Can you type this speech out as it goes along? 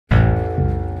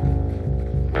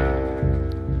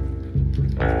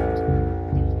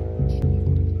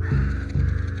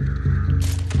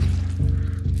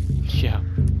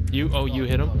you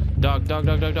hit him. Dog.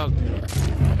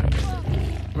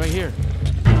 Right here.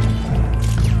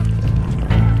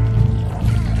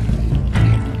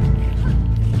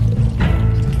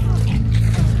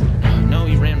 No,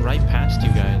 he ran right past you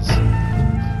guys.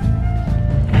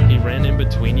 He ran in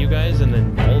between you guys and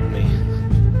then mauled me.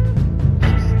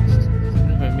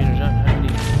 25 meters out. How many?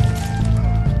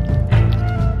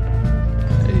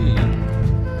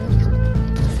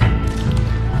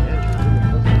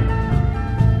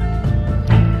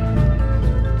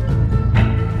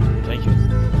 Thank you.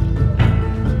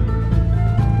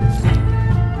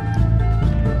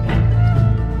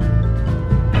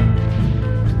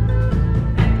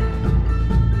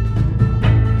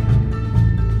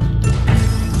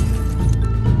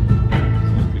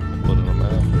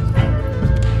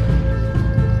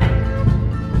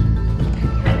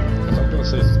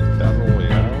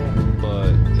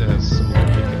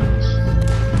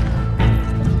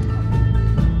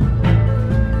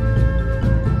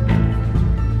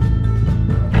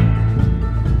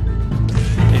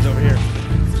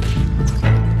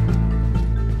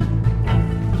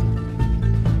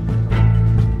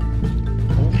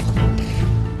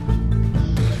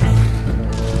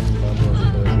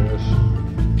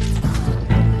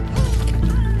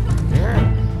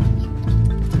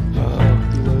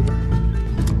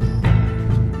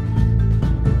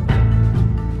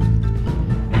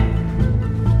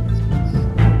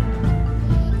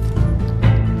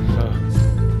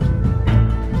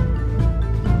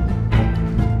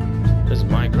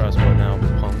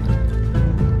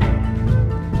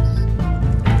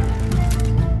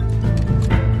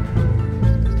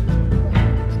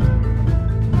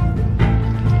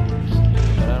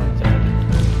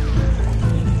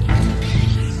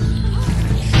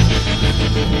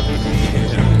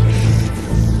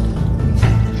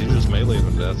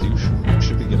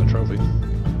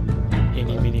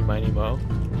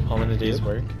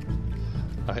 Work.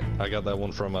 I got that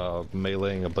one from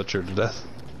meleeing a butcher to death.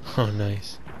 Oh,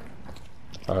 nice.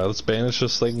 Alright, let's banish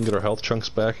this thing and get our health chunks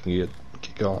back and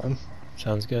get going.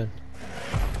 Sounds good.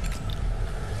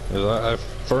 I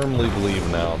firmly believe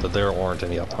now that there aren't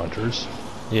any other hunters.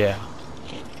 Yeah.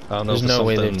 I don't know. There's no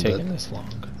way they've taken this long.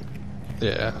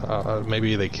 Yeah,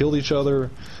 maybe they killed each other.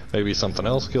 Maybe something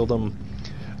else killed them.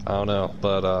 I don't know,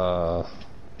 but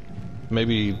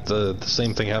maybe the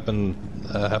same thing happened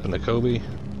to Kobe.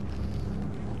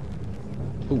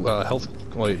 Ooh, health.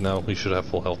 Wait, no, we should have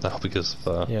full health now because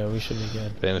of, yeah, we should be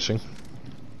good. Vanishing.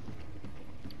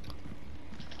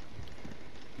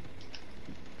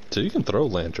 So you can throw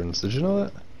lanterns. Did you know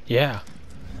that? Yeah.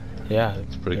 Yeah.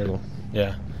 It's pretty cool.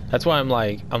 Yeah. That's why I'm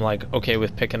like okay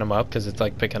with picking them up because it's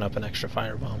like picking up an extra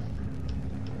firebomb.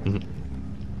 Mm-hmm.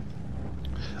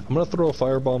 I'm gonna throw a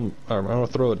firebomb. I'm gonna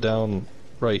throw it down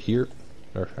right here.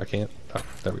 Or I can't. Oh,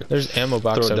 there we go. There's ammo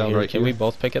box over here. Can we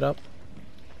both pick it up?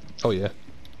 Oh yeah.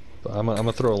 But I'm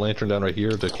gonna throw a lantern down right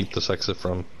here to keep this exit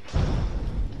from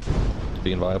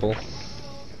being viable.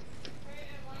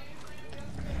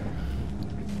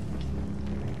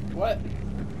 What?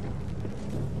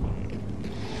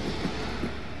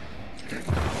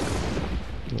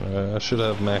 I should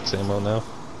have max ammo now.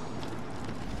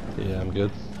 Yeah, I'm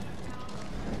good.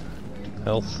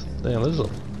 Health. Damn, there's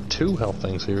 2 health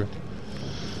things here.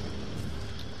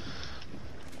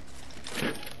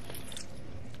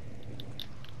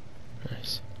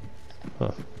 Nice.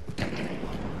 Huh.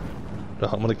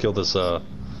 I'm gonna kill this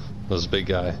big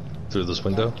guy through this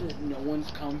window. No one's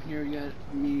come here yet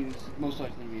means most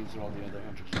likely means that all the other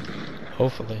hunters.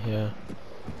 Hopefully, yeah.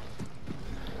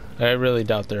 I really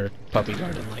doubt they're puppy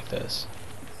guarding like this.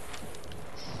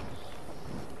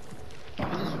 This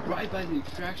is right by the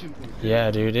extraction point.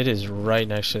 Yeah, dude, it is right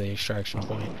next to the extraction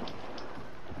point.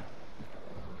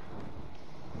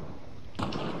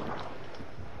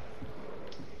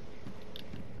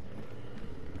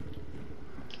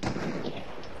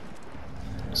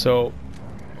 So,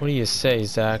 what do you say,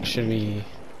 Zach? Should we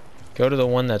go to the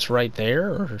one that's right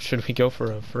there, or should we go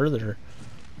for a further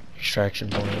extraction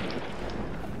point?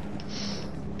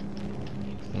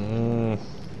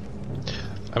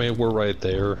 I mean, we're right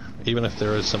there. Even if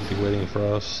there is somebody waiting for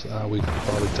us, we could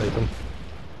probably take them.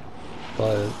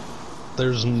 But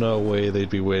there's no way they'd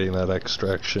be waiting that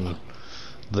extraction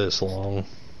this long.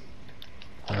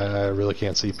 I really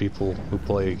can't see people who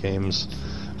play games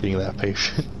being that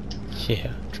patient.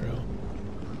 Yeah, true.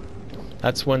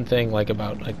 That's one thing, like,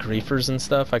 about, like, griefers and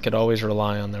stuff. I could always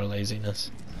rely on their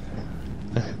laziness.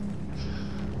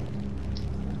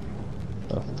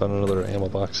 Oh, found another ammo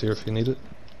box here if you need it.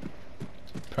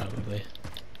 Probably.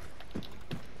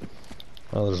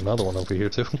 Oh, there's another one over here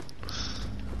too.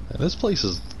 And this place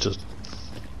is just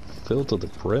filled to the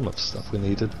brim of stuff we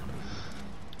needed.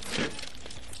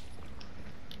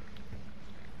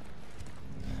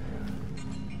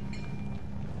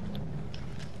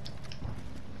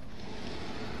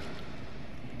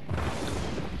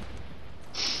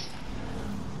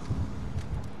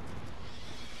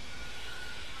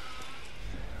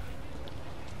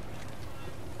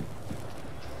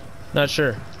 Not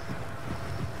sure.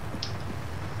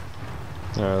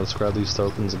 Alright, let's grab these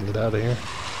tokens and get out of here.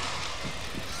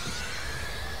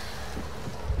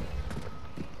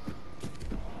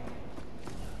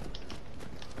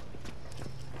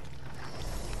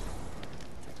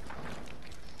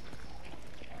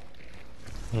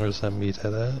 Where's that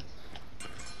meathead at?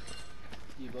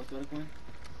 You both got a coin?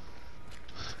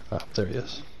 Ah, there he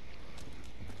is.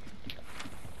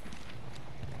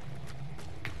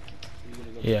 You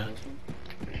gonna go Yeah. for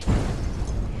this one?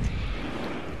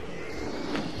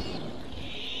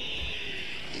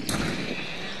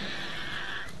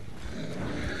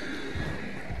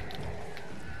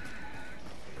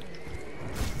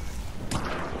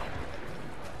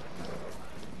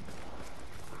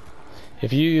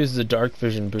 If you use the dark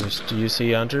vision boost, do you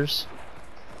see hunters?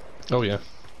 Oh yeah.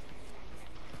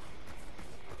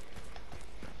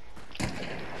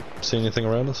 See anything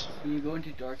around us? Can you go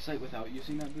into dark sight without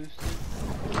using that boost?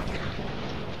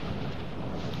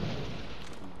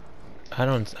 I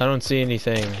don't see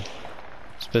anything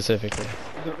specifically.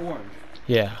 They're orange.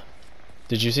 Yeah.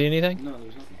 Did you see anything? No,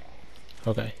 there's nothing.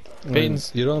 Okay. I mean,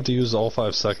 Peyton's. you don't have to use all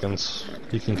 5 seconds.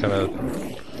 You can kind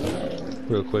of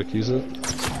real quick use it.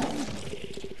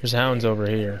 There's hounds over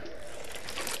here.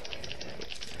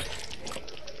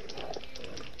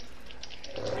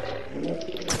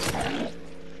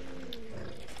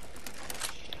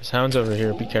 There's hounds over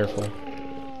here. Be careful.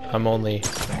 I'm only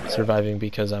surviving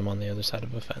because I'm on the other side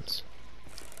of a fence.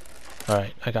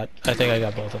 Alright, I think I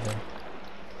got both of them.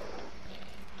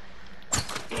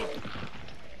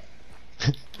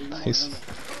 Nice.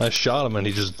 I shot him and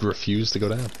he just refused to go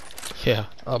down. Yeah.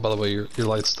 Oh, by the way, your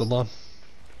light's still on.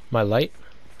 My light?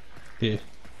 Yeah.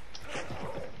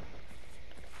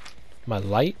 My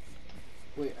light?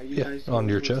 Wait, are you Yeah, guys on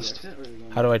your towards the chest. exit, or are you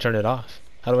going How do I turn it off?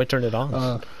 How do I turn it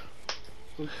on?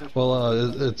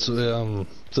 Well, it's the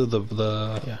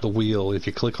Yeah. the wheel. If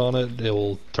you click on it, it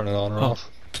will turn it on or Oh. off.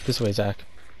 This way, Zach.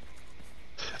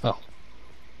 Oh.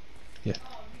 Yeah.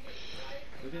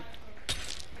 Okay.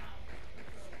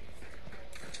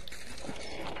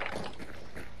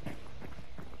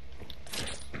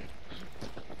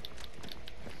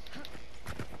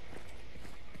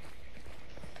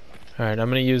 Alright, I'm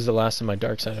gonna use the last of my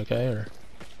dark side, okay? Or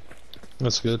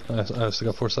That's good. I still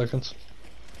got 4 seconds.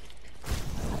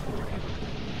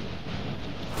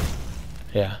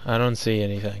 yeah, I don't see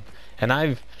anything. And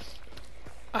I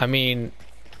mean,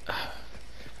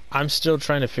 I'm still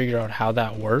trying to figure out how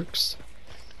that works.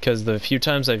 Because the few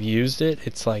times I've used it,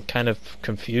 it's like kind of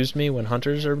confused me when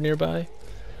hunters are nearby.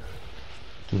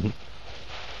 Mm-hmm.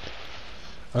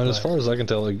 Alright, as But- far as I can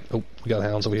tell, like, oh, we got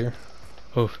hounds over here.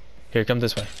 Oh, here, come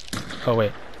this way. Oh,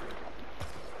 wait.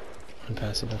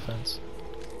 Unpassable fence.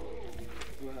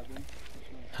 What happened?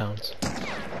 Hounds.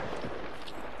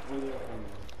 Oh,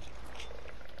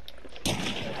 they're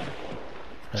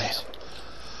Nice.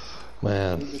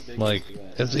 Man, like,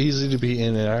 it's easy to be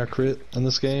inaccurate in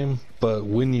this game, but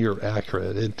when you're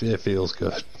accurate, it feels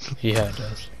good. Yeah, it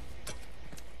does.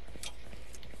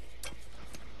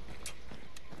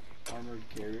 armored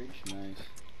carriage, nice.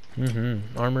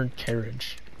 Mm-hmm. Armored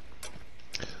carriage.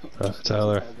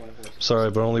 Tyler,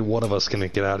 sorry, but only one of us can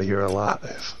get out of here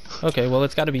alive. Okay, well,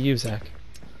 it's gotta be you, Zach.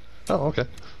 Oh, okay.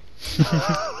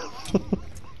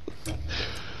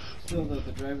 Still,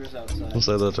 the driver's outside. I'll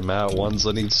say that to Matt once,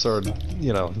 and he started,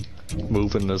 you know,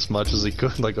 moving as much as he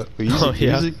could, like, easy, Oh,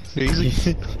 yeah. easy,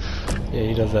 easy. Yeah,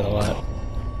 he does that a lot.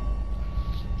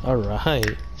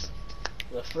 Alright.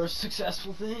 The first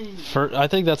successful thing. I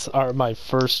think that's my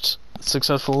first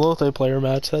successful multiplayer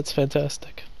match. That's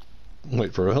fantastic.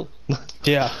 Wait, for real?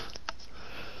 Yeah.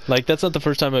 Like, that's not the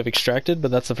first time I've extracted, but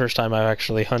that's the first time I've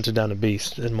actually hunted down a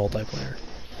beast in multiplayer.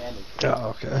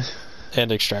 Oh, okay.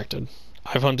 And extracted.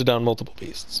 I've hunted down multiple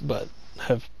beasts, but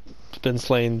have been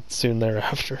slain soon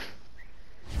thereafter.